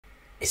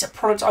Is a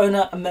product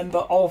owner a member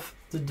of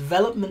the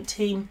development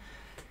team?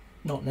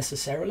 Not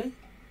necessarily.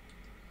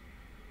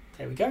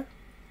 There we go.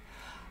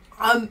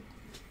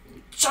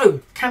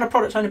 So, can a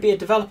product owner be a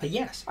developer?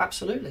 Yes,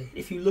 absolutely.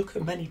 If you look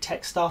at many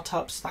tech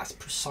startups, that's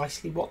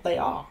precisely what they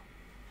are.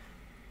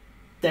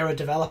 They're a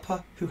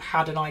developer who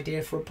had an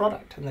idea for a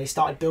product and they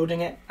started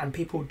building it and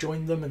people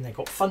joined them and they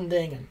got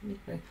funding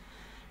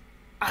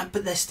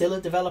but they're still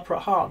a developer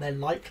at heart. They're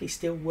likely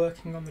still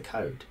working on the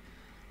code.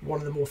 One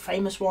of the more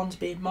famous ones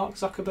being Mark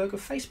Zuckerberg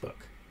of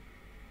Facebook.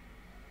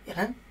 You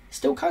know,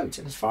 still codes,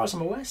 and as far as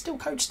I'm aware, still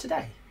codes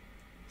today.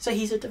 So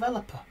he's a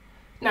developer.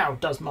 Now,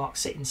 does Mark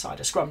sit inside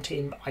a Scrum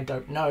team? I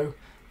don't know.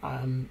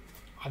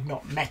 I've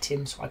not met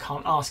him, so I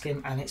can't ask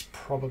him, and it's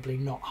probably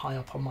not high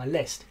up on my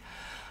list.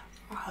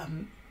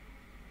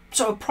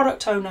 So a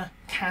product owner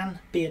can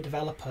be a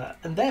developer,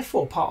 and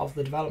therefore part of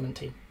the development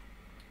team.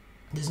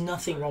 There's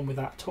nothing wrong with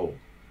that at all.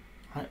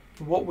 Right?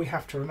 But what we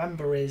have to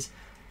remember is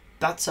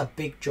that's a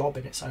big job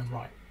in its own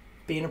right.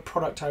 Being a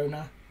product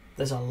owner,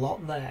 there's a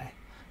lot there.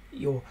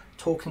 You're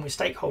talking with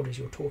stakeholders,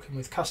 you're talking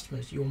with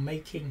customers, you're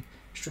making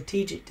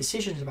strategic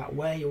decisions about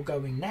where you're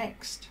going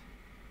next.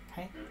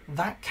 Okay?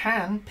 That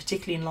can,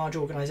 particularly in large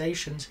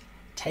organizations,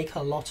 take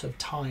a lot of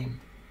time.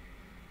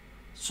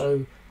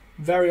 So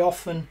very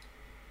often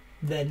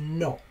they're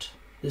not.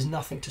 There's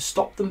nothing to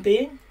stop them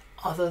being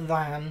other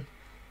than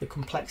the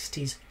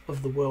complexities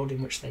of the world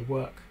in which they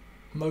work.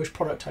 Most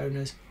product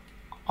owners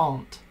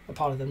aren't a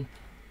part of them.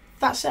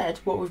 That said,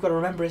 what we've got to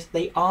remember is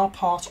they are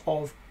part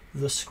of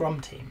the Scrum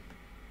team.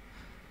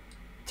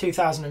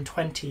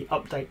 2020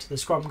 update to the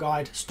Scrum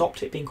Guide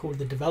stopped it being called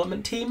the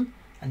development team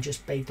and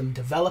just made them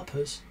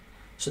developers,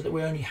 so that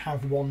we only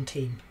have one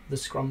team, the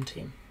Scrum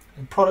team.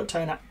 And product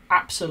owner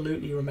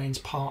absolutely remains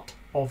part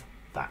of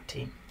that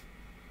team.